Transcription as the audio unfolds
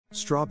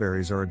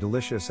Strawberries are a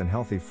delicious and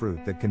healthy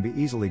fruit that can be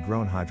easily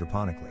grown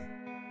hydroponically.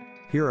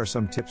 Here are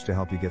some tips to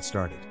help you get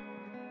started.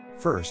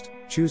 First,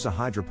 choose a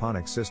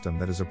hydroponic system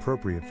that is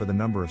appropriate for the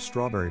number of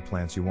strawberry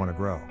plants you want to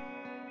grow.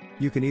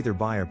 You can either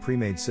buy a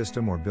pre-made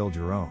system or build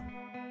your own.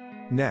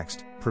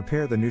 Next,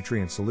 prepare the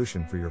nutrient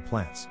solution for your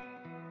plants.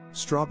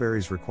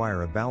 Strawberries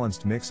require a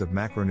balanced mix of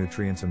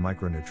macronutrients and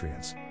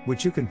micronutrients,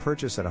 which you can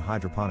purchase at a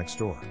hydroponic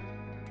store.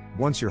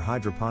 Once your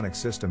hydroponic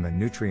system and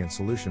nutrient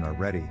solution are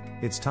ready,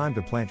 it's time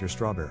to plant your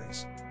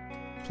strawberries.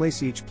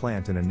 Place each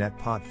plant in a net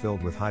pot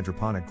filled with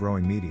hydroponic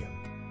growing medium.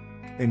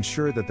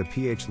 Ensure that the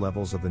pH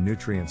levels of the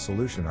nutrient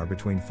solution are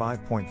between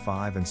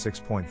 5.5 and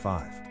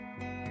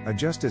 6.5.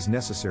 Adjust as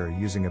necessary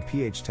using a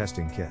pH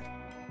testing kit.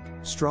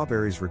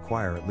 Strawberries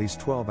require at least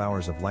 12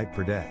 hours of light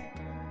per day.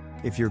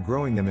 If you're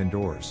growing them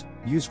indoors,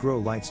 use grow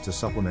lights to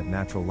supplement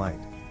natural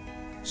light.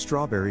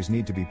 Strawberries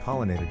need to be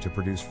pollinated to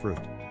produce fruit.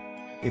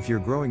 If you're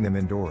growing them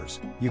indoors,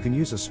 you can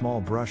use a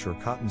small brush or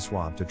cotton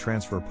swab to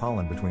transfer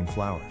pollen between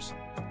flowers.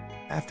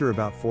 After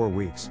about 4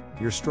 weeks,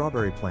 your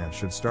strawberry plant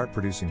should start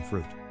producing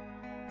fruit.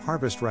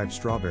 Harvest ripe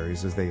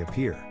strawberries as they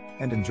appear,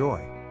 and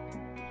enjoy.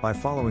 By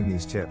following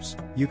these tips,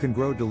 you can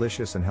grow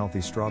delicious and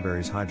healthy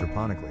strawberries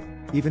hydroponically,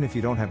 even if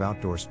you don't have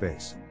outdoor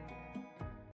space.